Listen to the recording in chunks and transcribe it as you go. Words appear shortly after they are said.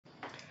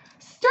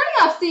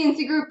Enough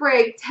CNC group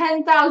break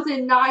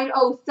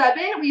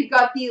 10,907. We've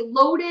got the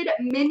loaded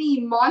mini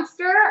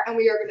monster, and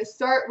we are going to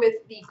start with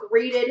the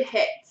graded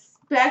hits.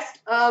 Best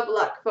of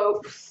luck,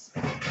 folks.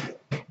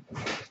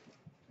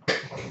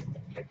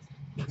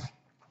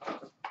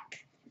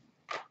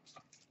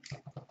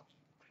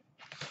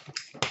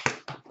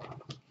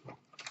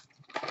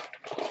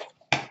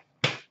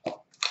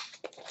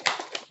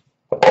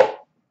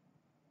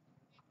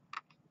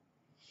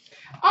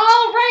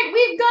 All right,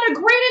 we've got a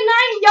graded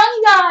 9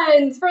 Young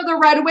Guns for the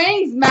Red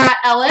Wings, Matt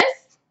Ellis.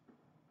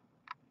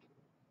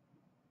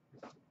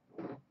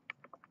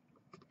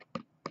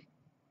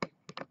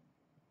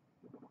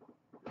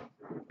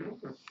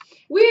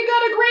 We've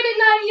got a graded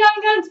 9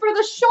 Young Guns for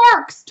the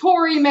Sharks,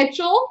 Torrey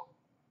Mitchell.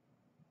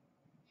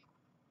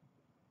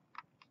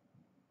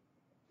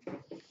 And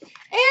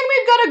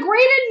we've got a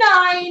graded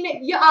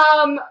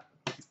 9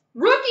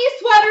 rookie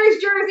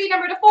sweaters jersey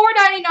number to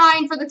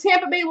 499 for the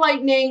Tampa Bay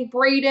Lightning,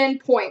 Braden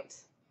Point.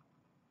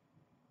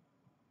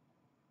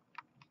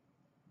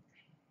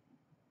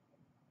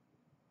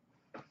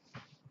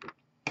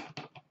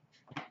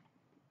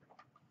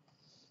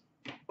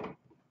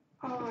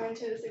 On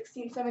to the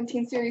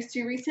 16-17 Series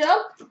 2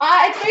 resale.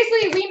 It's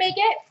basically we make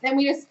it, and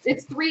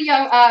it's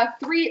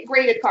three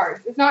graded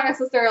cards. It's not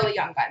necessarily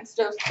Young Guns.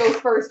 Just those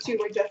first two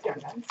were just Young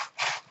Guns.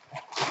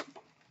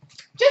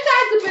 Just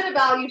adds a bit of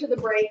value to the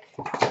break.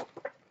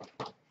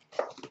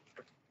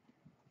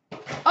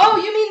 Oh,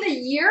 you mean the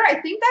year? I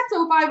think that's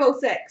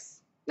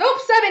 0506. Nope,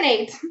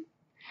 78.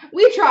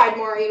 We tried,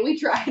 Maureen. We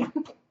tried.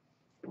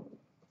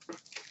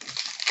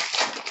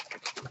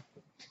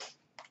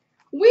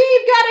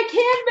 We've got a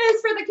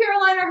canvas for the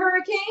Carolina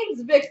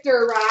Hurricanes,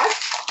 Victor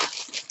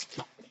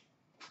Rask.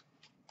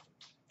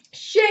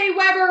 Shea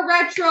Weber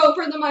retro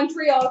for the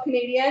Montreal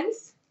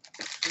Canadiens.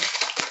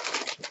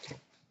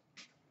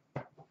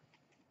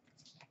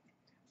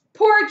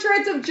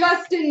 Portraits of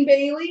Justin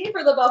Bailey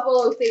for the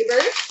Buffalo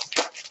Sabres.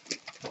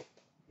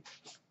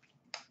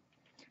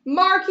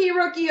 Marquee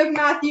rookie of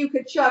Matthew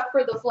Tkachuk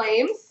for the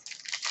Flames.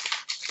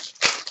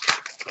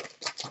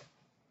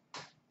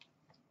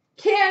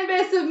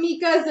 Canvas of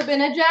Mika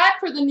Zibanejad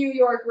for the New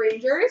York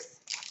Rangers.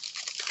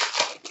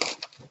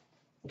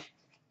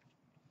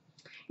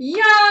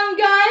 Young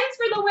Guns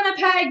for the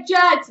Winnipeg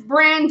Jets,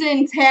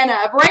 Brandon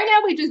Tanev. Right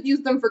now we just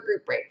use them for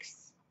group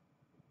breaks.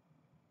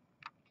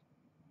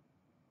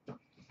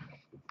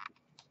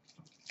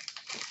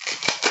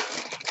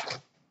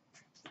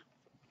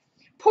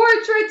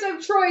 Portraits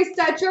of Troy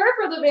Stecher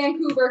for the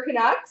Vancouver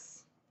Canucks.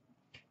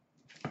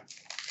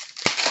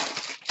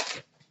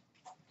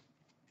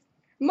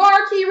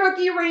 Marquee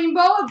rookie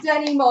rainbow of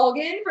Denny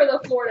Mulligan for the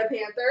Florida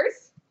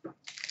Panthers.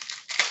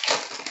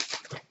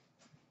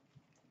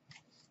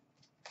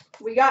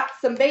 We got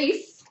some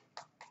base.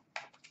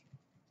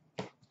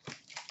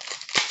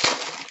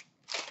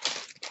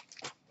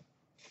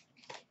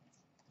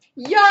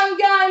 Young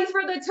Guns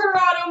for the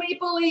Toronto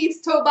Maple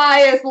Leafs,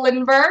 Tobias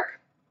Lindbergh.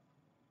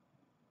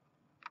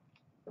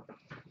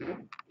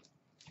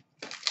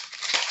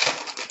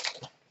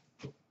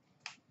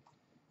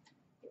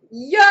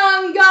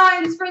 Young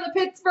Guns for the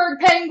Pittsburgh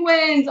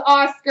Penguins,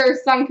 Oscar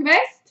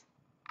Sundqvist.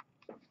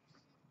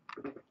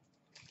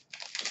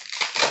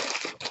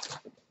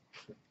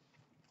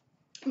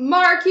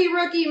 Marquee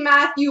rookie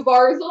Matthew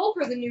Barzal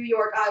for the New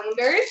York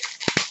Islanders.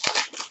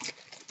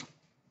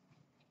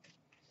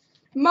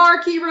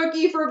 Marquee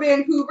rookie for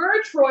Vancouver,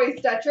 Troy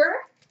Stecher.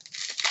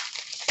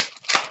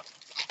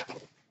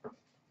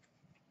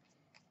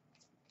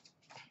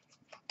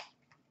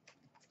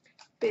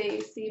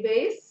 Base,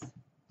 C-base.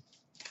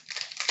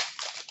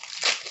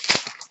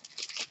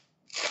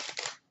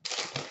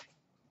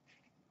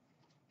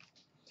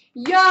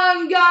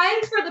 Young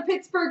Guns for the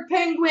Pittsburgh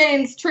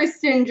Penguins,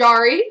 Tristan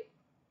Jarry.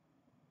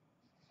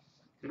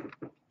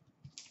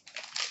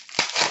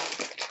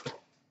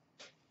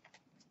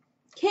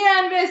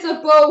 Canvas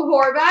of Bo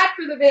Horvat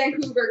for the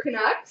Vancouver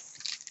Canucks.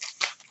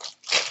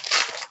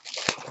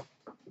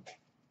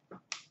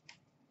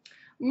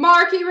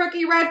 Marquee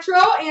rookie retro,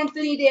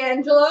 Anthony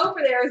D'Angelo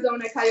for the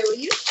Arizona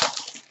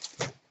Coyotes.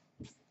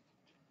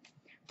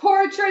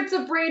 Portraits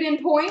of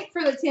Braden Point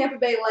for the Tampa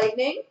Bay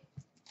Lightning.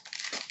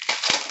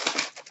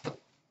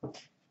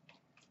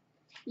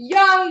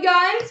 Young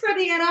Guns for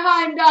the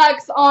Anaheim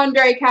Ducks,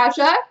 Andre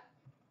Kasha.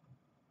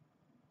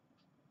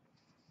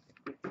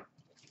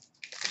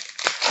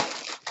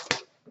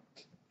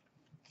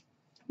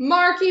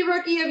 Marquee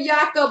rookie of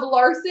Jacob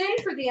Larson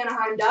for the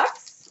Anaheim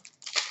Ducks.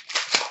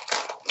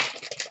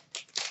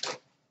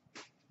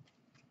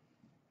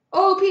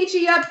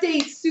 OPG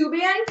update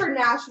Subban for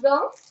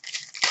Nashville.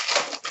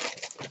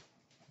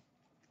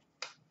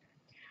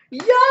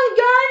 Young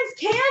Guns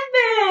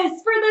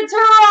canvas for the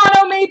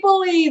Toronto Maple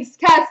Leafs,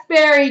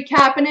 Kasperi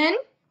Kapanen.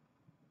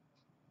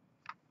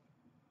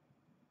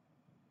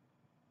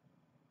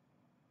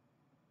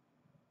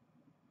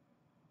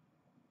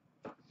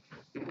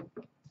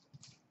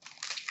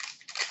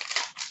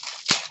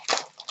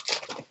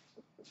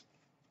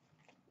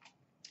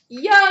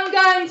 Young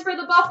Guns for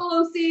the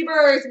Buffalo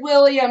Sabres,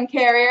 William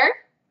Carrier.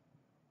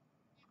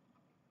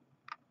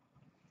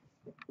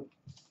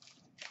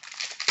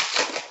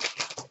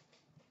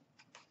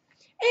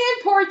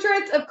 And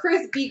portraits of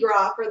Chris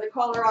Beagroff for the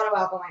Colorado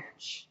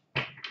Avalanche.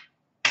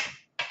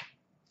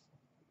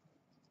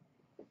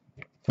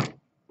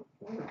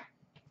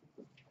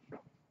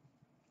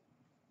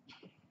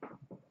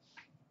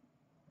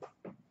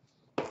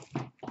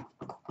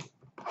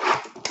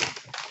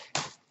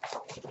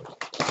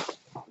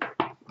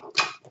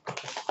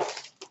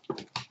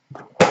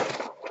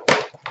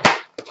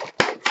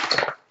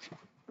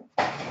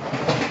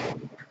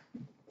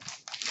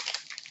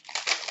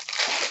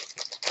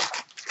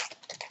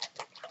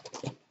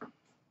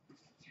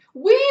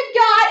 We've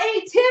got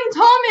a Tim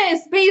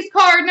Thomas base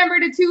card number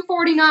to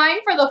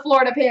 249 for the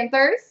Florida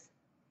Panthers.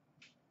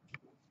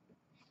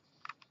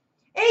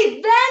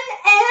 A then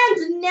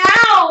and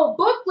now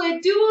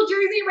booklet dual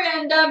jersey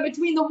random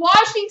between the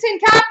Washington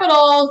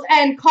Capitals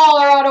and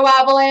Colorado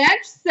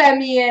Avalanche,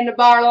 Semyon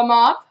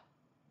Varlamov.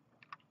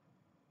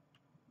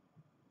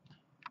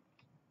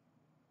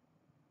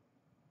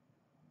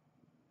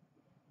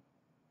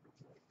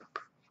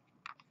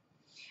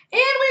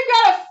 And we've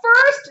got a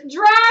first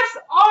draft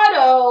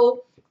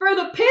auto for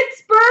the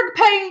Pittsburgh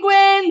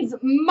Penguins,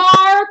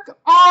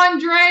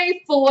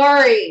 Marc-Andre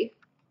Fleury.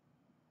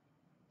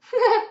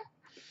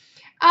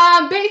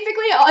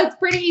 Basically, it's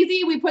pretty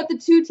easy. We put the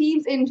two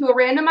teams into a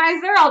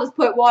randomizer. I'll just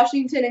put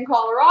Washington and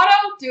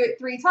Colorado, do it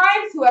 3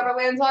 times. Whoever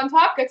lands on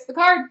top gets the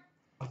card.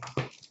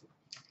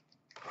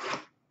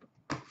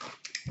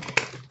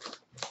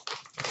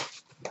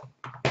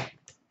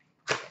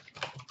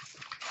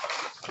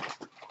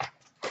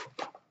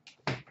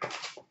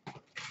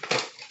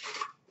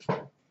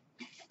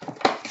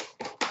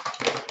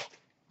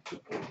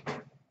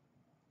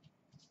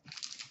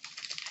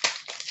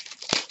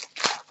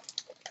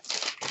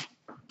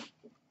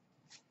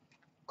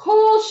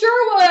 Cole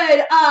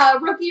Sherwood,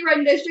 rookie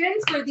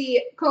renditions for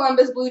the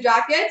Columbus Blue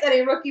Jackets, and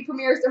a rookie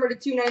premieres number to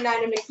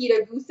 299 of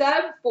Nikita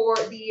Gusev for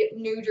the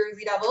New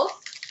Jersey Devils.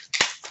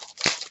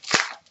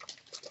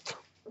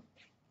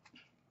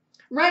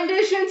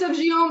 Renditions of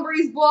Guillaume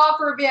Brisebois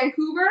for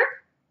Vancouver.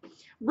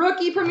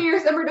 Rookie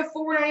premieres number to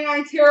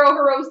 499 Taro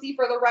Hirose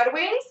for the Red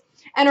Wings,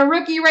 and a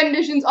rookie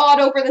renditions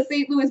auto for the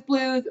St. Louis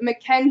Blues,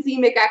 Mackenzie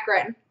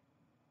McEachran.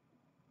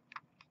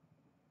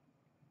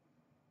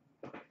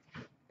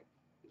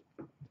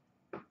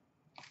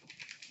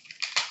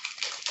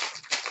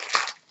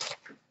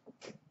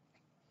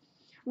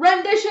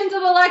 Renditions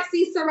of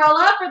Alexi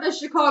Sorella for the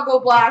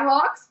Chicago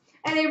Blackhawks,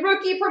 and a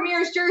rookie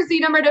premieres jersey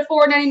number to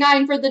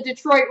 499 for the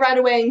Detroit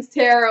Red Wings,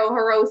 Taro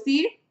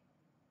Hirose.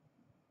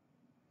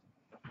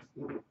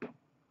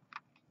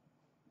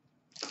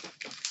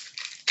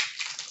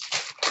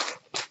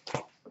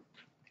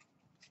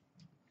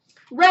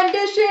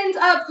 Renditions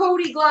of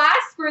Cody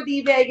Glass for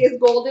the Vegas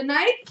Golden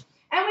Knights,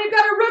 and we've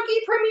got a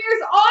rookie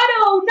premieres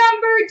auto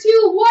number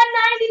to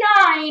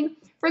 199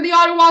 for the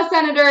Ottawa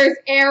Senators,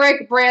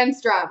 Eric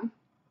Brandstrom.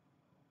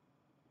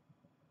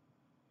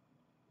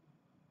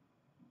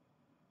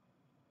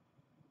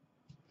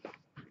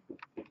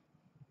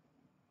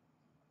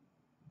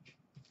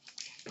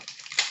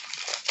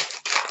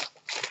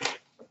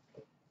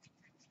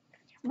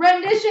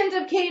 Renditions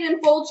of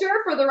Caden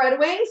Fulcher for the Red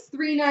Wings,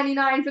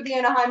 $3.99 for the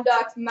Anaheim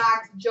Ducks,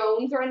 Max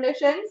Jones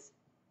renditions.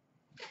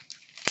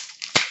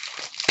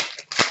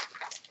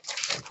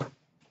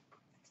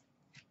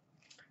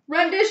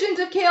 Renditions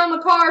of Cale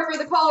Makar for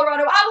the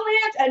Colorado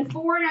Avalanche, and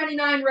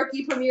 $4.99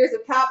 rookie premieres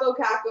of Capo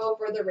Caco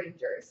for the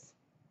Rangers.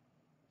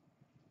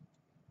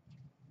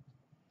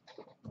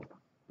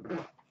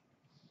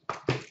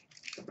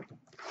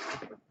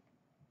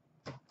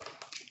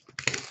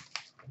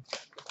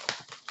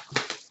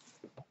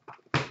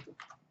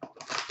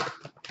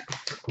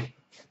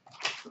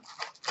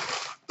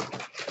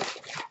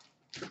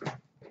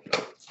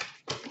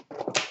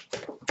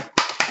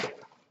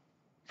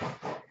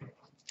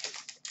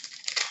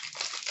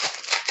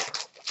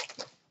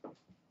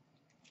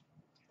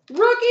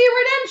 Rookie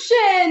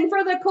redemption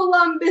for the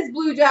Columbus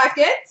Blue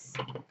Jackets.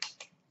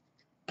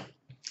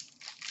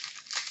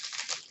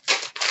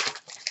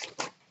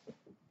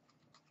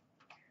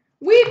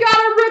 We've got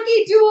a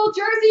rookie dual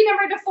jersey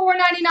number to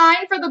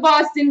 499 for the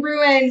Boston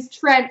Bruins,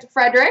 Trent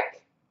Frederick.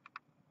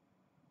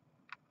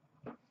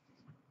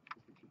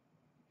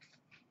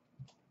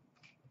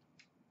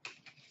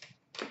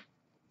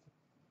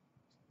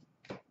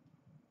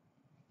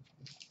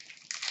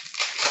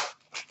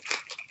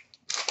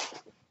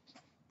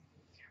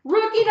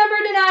 Rookie number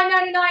to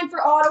 999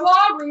 for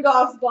Ottawa,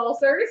 Rudolph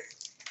Balcers.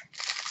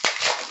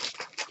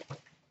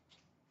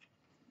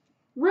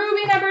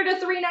 Ruby number to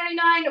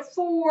 399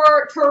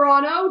 for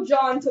Toronto,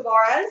 John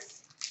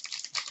Tavares.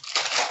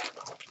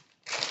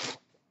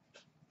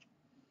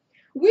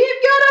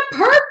 We've got a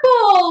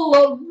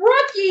purple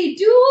rookie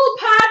dual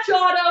patch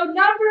auto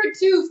number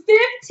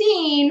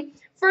 215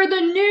 for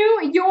the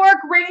New York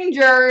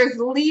Rangers,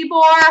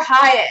 Libor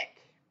Hayek.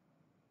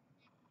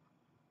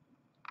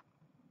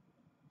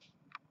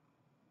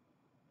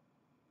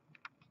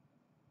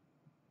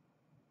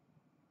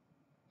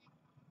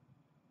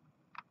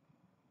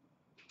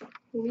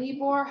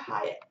 Libor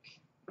Hayek.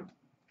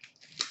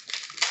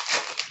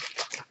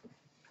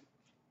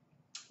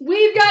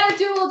 We've got a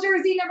dual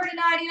jersey number to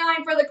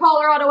 99 for the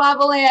Colorado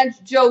Avalanche,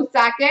 Joe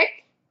Sakic.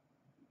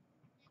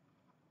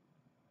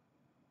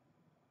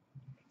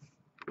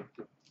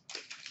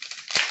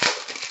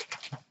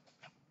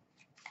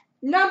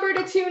 Number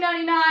to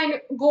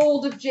 299,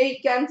 gold of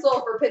Jake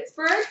Gensel for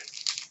Pittsburgh.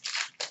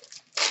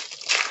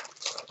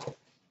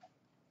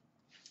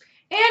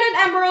 And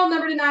an emerald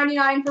number to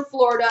 99 for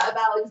Florida of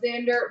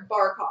Alexander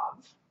Barkov.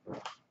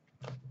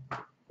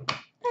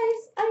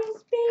 Ice,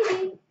 ice,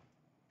 baby.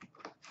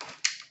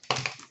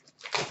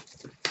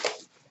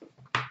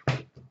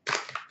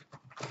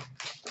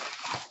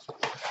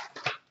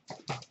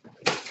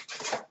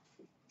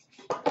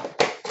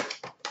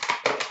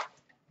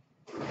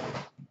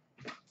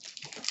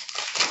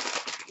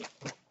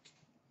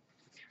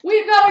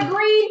 We've got a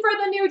green for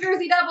the New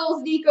Jersey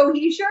Devils, Nico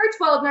Hischier.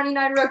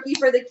 $12.99 rookie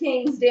for the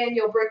Kings,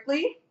 Daniel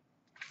Brickley.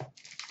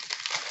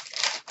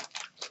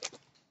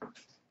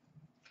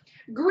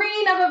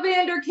 Green of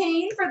Evander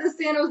Kane for the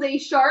San Jose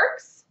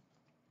Sharks.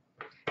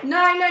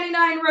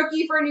 $9.99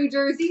 rookie for New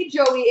Jersey,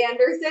 Joey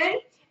Anderson.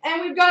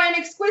 And we've got an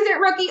exquisite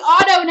rookie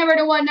auto number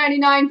to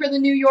 199 for the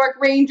New York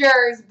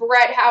Rangers,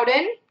 Brett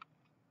Howden.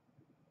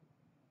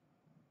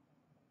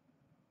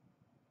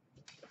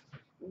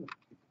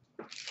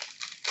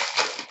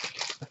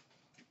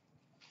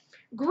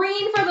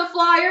 Green for the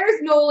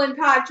Flyers, Nolan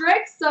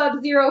Patrick.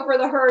 Sub-zero for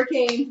the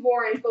Hurricanes,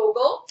 Warren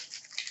Fogle.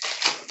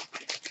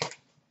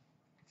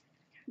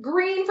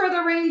 Green for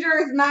the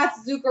Rangers,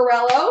 Mats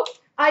Zuccarello.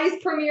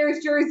 Ice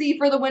Premier's jersey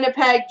for the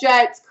Winnipeg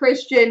Jets,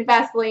 Christian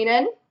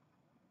Vesalainen.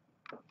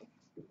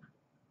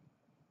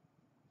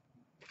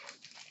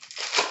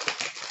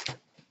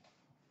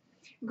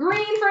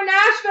 Green for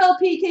Nashville,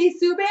 PK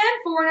Subban.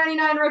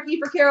 $4.99 rookie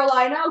for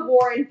Carolina,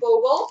 Warren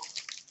Fogle.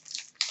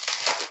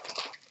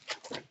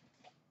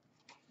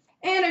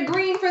 And a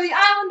green for the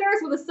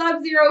Islanders with a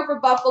sub-zero for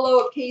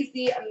Buffalo of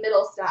Casey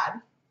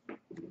Middlestad.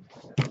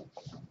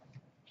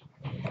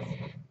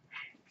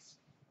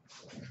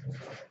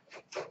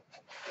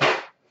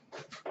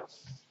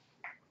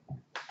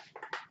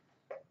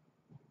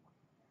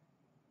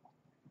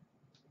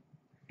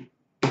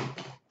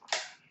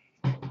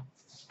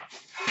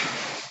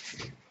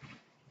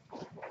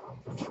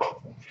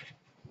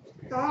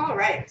 All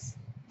right.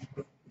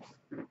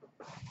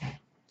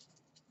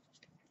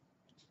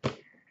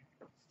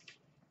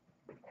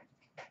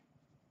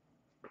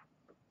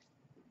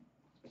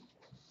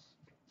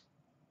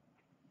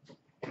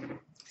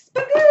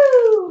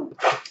 Spagoo!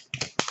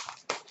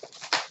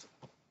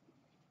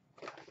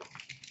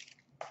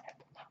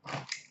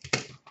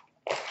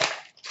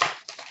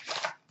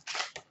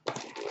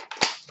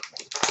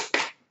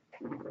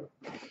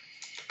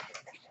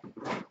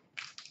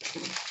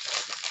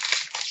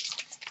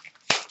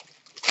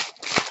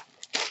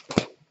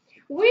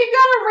 We've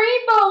got a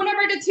rainbow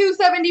number to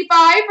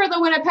 275 for the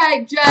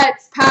Winnipeg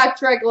Jets,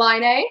 Patrick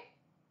Laine.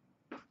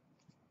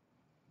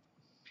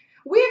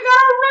 We've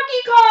got a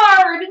rookie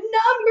card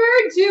number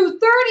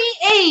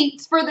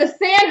 238 for the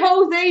San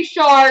Jose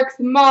Sharks,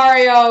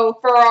 Mario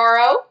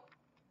Ferraro.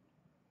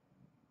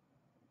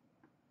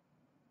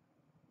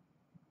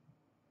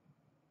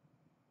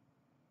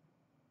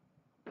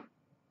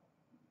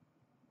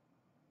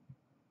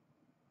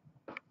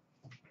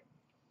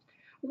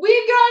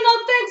 We've got an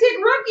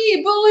authentic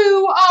rookie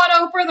blue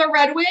auto for the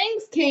Red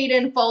Wings,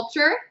 Caden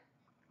Fulcher.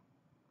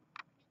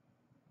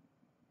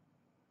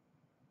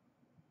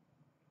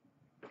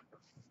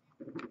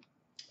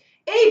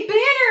 A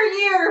banner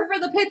year for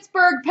the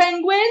Pittsburgh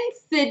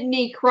Penguins,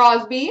 Sidney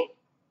Crosby.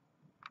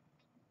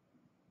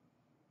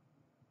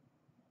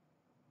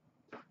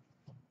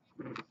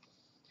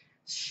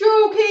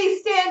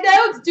 Showcase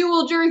standouts,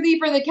 dual jersey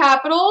for the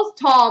Capitals,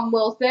 Tom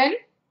Wilson.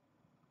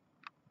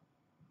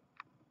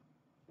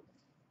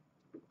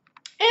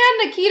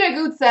 And Nikita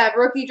Gusev,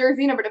 rookie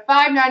jersey number to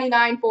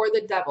 599 for the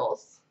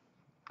Devils.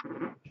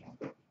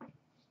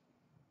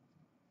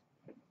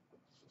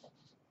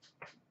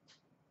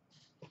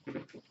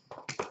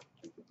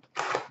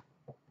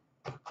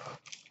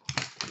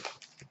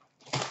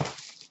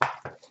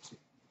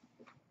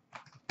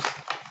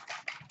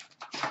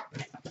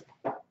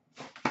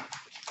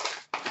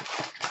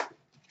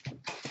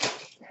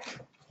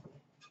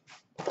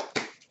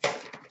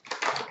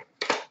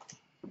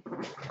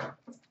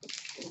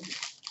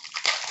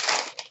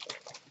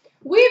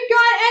 We've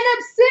got an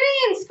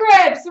Obsidian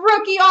Scripts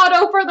rookie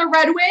auto for the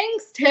Red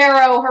Wings,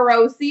 Taro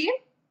Hirose.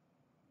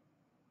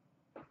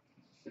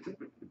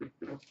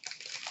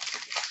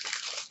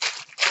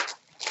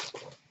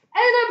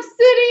 An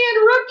Obsidian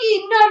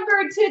rookie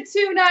number to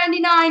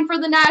 299 for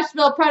the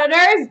Nashville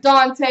Predators,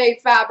 Dante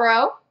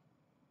Fabro.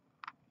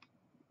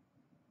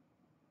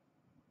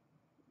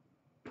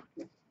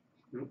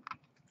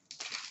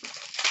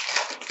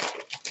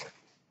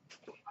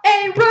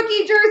 A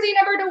rookie jersey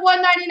number to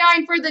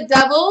 199 for the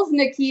Devils,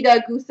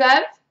 Nikita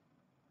Gusev.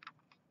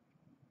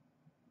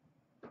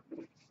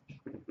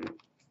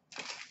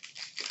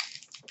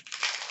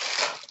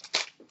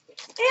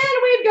 And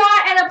we've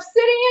got an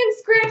Obsidian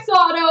Scripts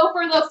auto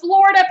for the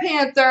Florida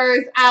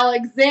Panthers,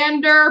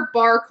 Alexander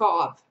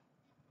Barkov.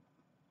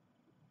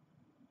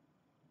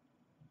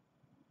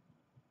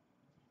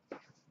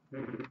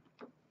 All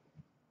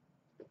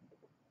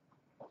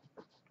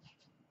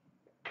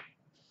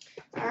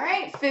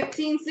right,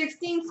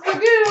 15/16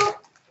 Skagoo.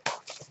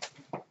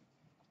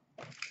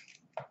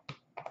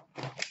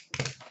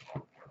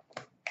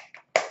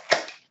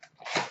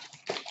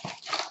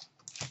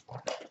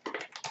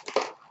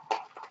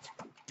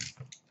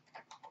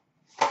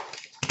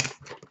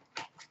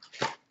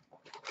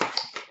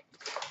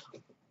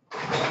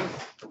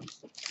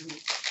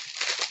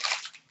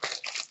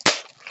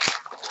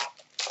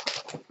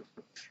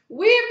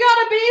 We've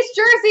got a base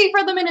jersey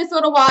for the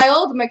Minnesota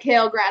Wild,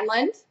 Mikael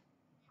Granlund.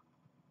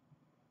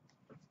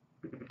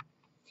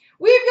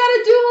 We've got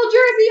a dual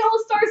jersey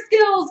All-Star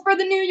skills for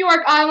the New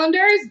York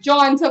Islanders,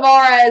 John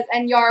Tavares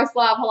and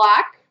Yaroslav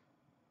Halak.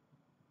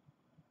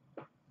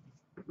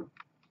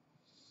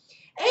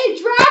 A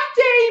draft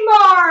day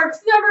marks,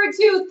 number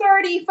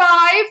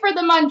 235 for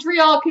the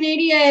Montreal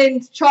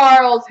Canadiens,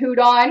 Charles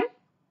Hudon.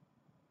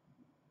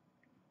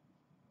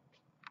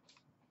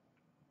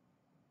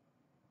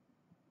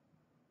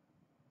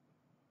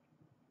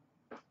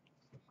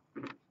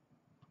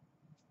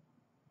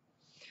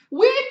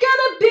 We've got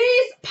a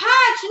base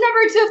patch,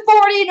 number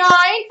 249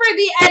 for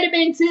the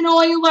Edmonton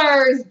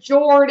Oilers,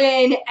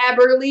 Jordan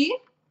Eberle.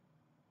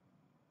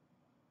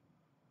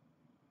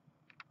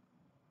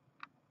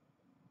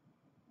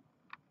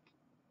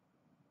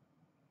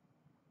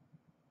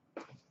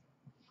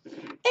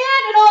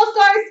 And an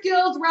All-Star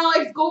Skills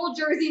Relics gold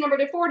jersey, number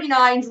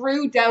 249,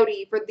 Drew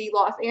Doughty for the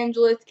Los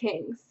Angeles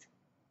Kings.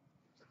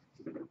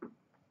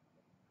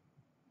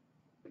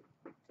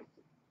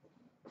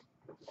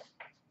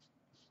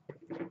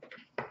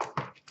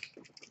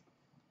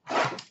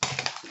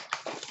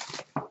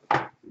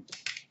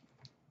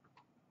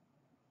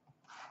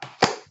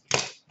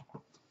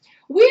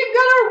 We've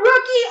got a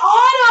rookie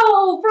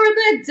auto for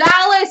the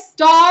Dallas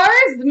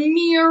Stars,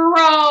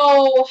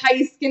 Miro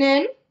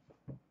Heiskanen.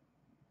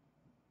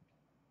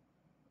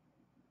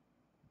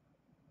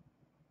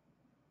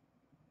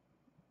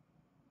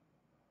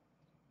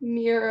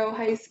 Miro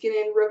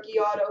Heiskanen rookie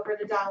auto for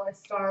the Dallas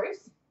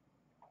Stars.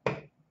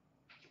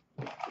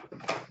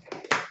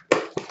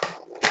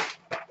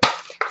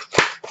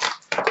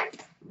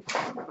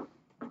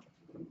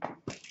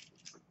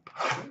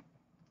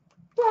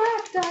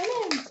 Black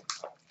Diamond.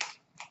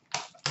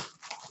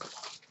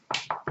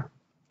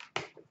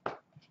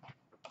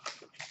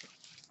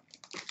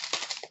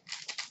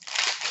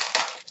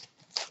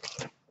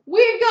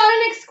 We've got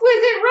an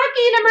exquisite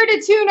rookie, number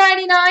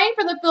 299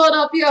 for the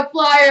Philadelphia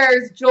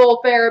Flyers,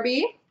 Joel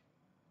Farabee.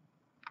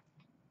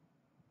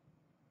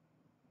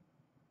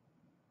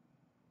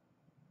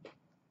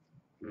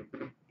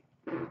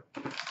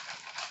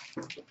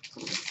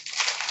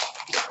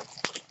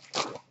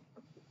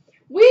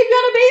 We've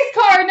got a base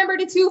card, number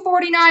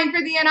 249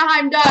 for the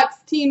Anaheim Ducks,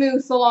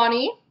 Teemu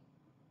Selanne.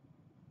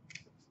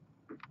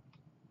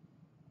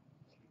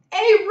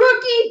 A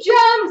rookie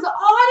gems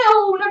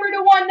auto, number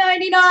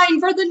 199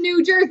 for the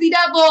New Jersey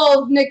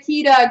Devils,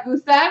 Nikita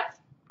Gusev.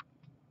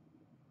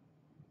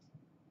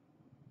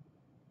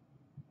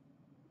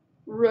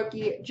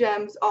 Rookie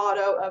gems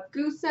auto of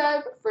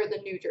Gusev for the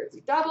New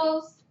Jersey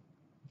Devils.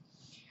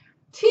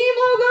 Team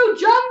logo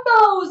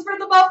jumbos for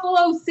the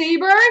Buffalo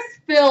Sabres,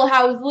 Phil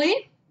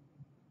Housley.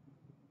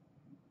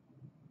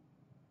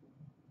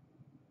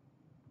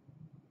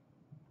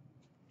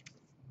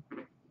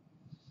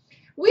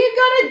 We've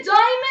got a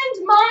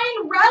Diamond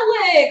Mine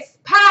Relics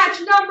patch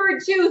number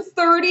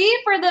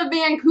 230 for the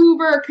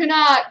Vancouver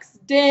Canucks,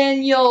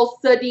 Daniel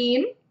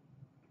Sedin.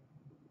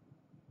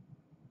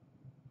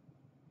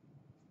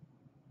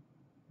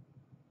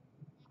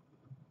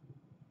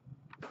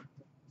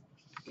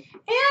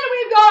 And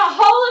we've got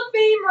Hall of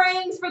Fame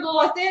rings for the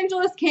Los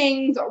Angeles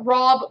Kings,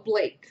 Rob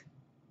Blake.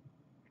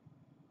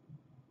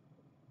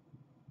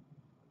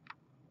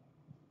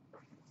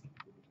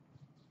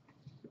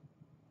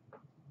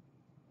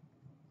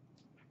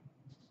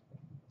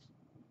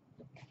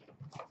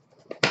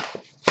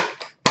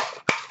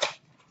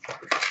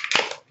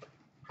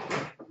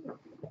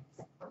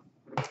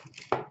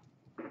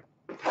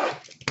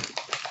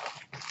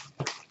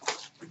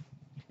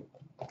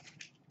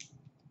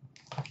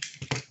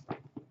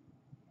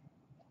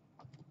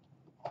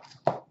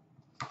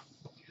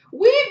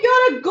 We've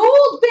got a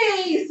gold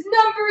base,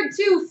 number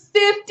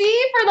 250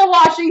 for the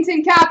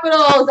Washington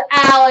Capitals,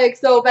 Alex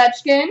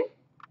Ovechkin.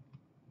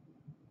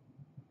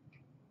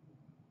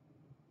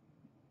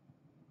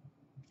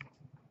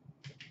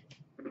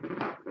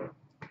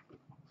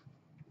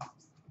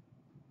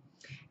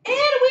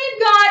 And we've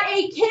got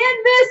a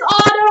canvas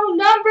auto,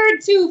 number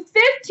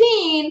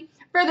 215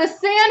 for the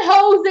San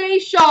Jose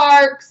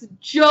Sharks,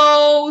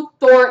 Joe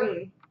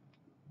Thornton.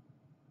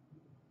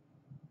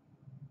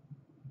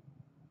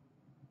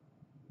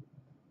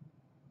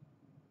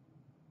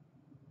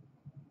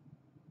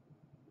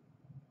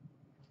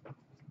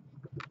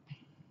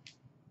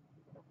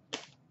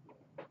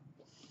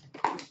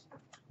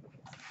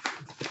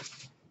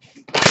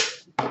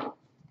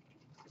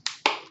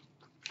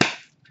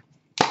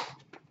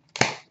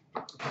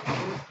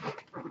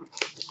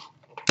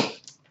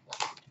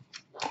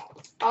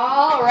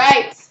 All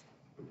right.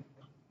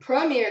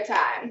 Premier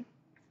time.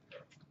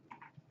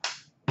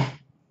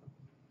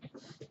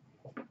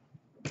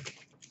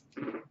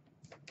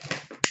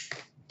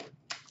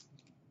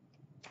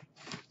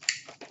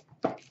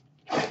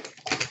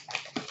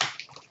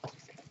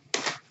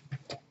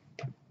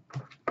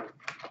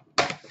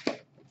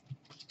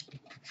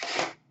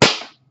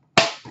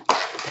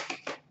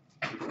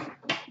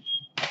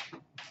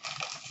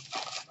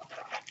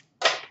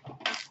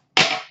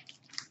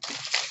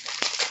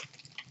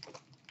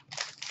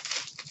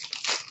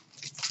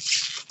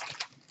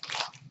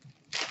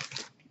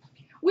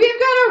 We've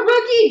got a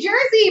rookie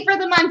jersey for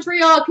the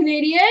Montreal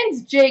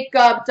Canadiens,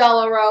 Jacob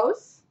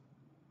Delarose.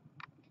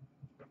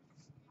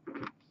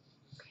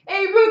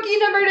 A rookie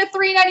number to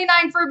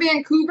 399 for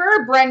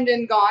Vancouver,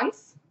 Brendan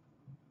Gaunce.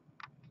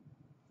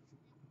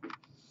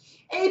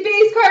 A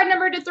base card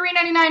number to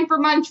 399 for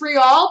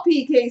Montreal,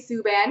 PK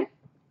Subban.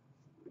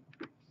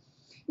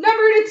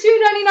 Number to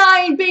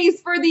 299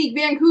 base for the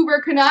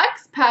Vancouver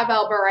Canucks,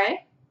 Pavel Bure.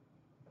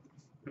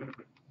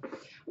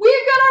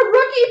 We've got a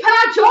rookie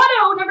patch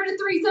auto, number to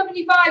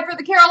 375 for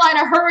the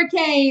Carolina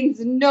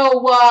Hurricanes,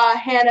 Noah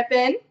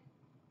Hanifin.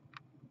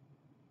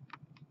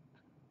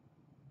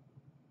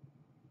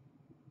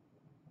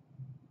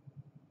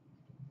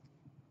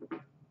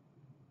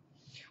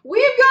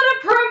 We've got a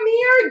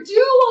Premier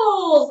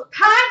Duels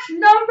patch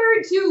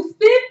number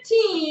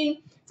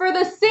 215 for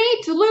the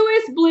St.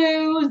 Louis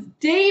Blues,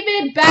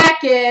 David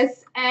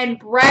Backes and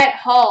Brett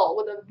Hull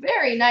with a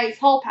very nice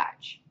Hull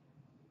patch.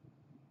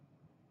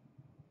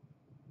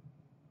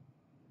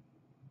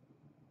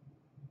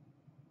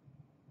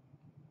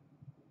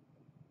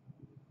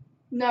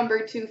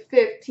 Number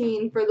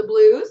 215 for the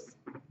Blues.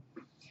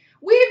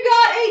 We've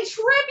got a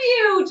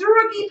tribute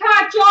rookie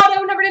patch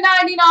auto number to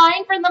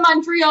 99 from the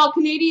Montreal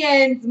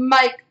Canadiens,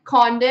 Mike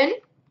Condon.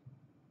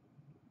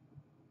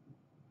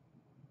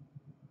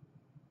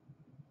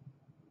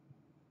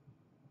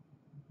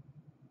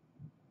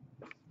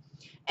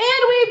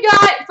 And we've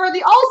got, for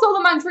the also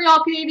the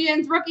Montreal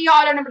Canadiens, rookie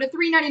auto number to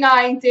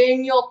 399,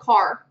 Daniel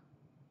Carr.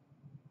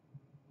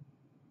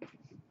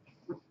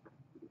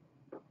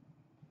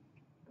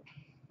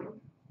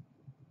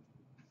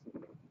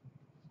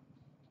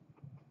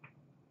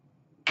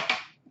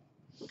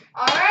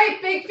 All right,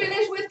 big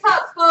finish with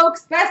Cups,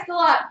 folks. Best of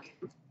luck.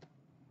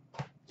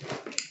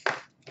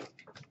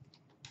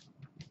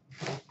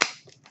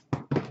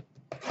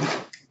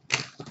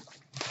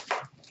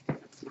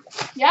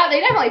 Yeah, they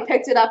definitely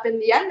picked it up in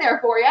the end there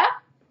for you.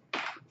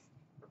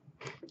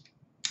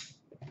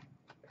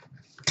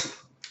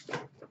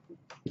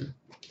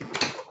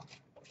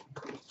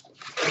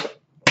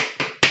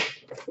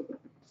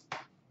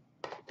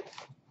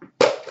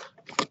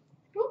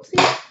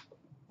 Oopsie.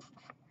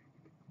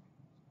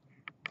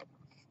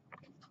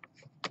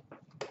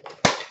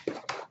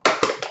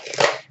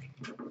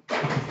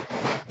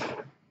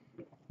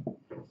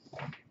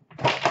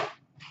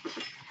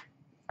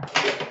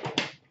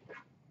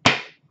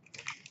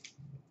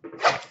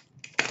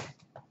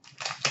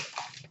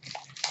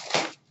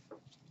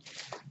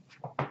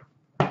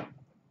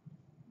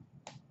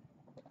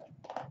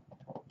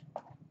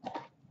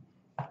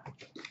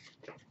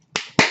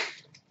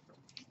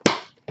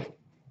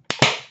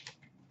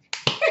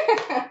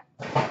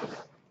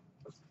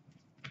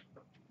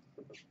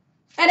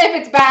 And if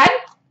it's bad,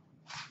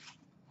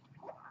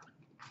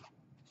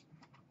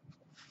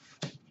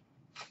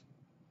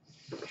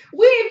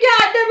 we've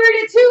got number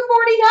to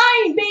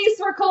 249 base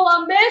for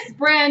Columbus,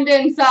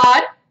 Brandon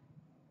Saad.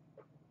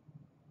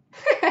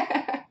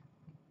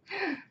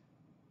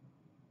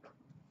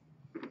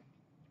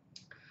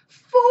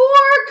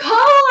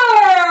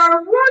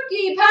 Four-color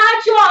rookie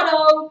patch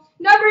auto,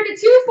 number to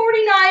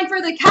 249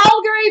 for the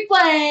Calgary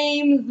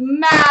Flames,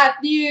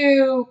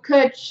 Matthew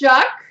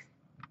Tkachuk.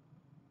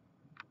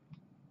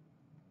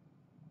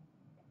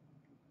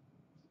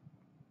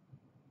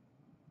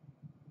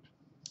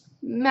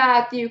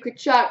 Matthew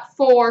Tkachuk,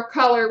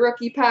 four-color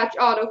rookie patch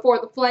auto for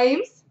the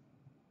Flames.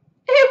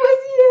 It was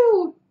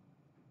you.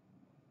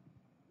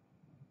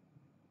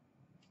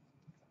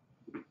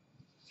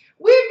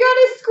 We've got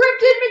a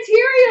scripted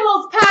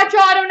materials patch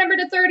auto number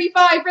to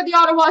 35 for the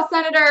Ottawa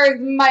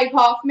Senators, Mike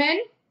Hoffman.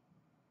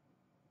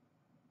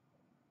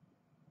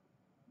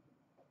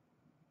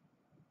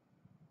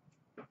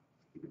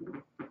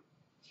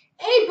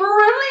 A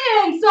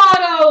brilliance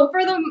auto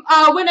for the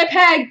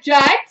Winnipeg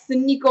Jets,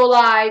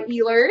 Nikolai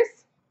Ehlers.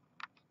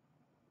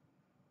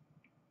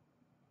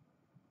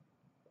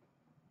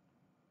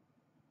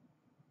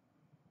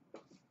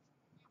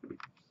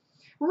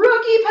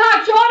 Rookie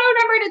patch auto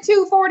number to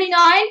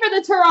 249 for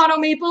the Toronto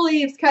Maple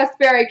Leafs,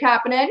 Kasperi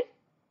Kapanen.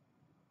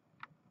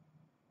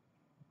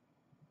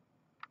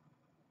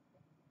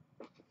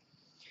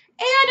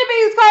 And a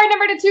base card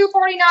number to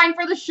 249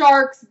 for the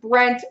Sharks,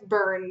 Brent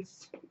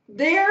Burns.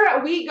 There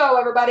we go,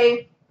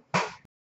 everybody.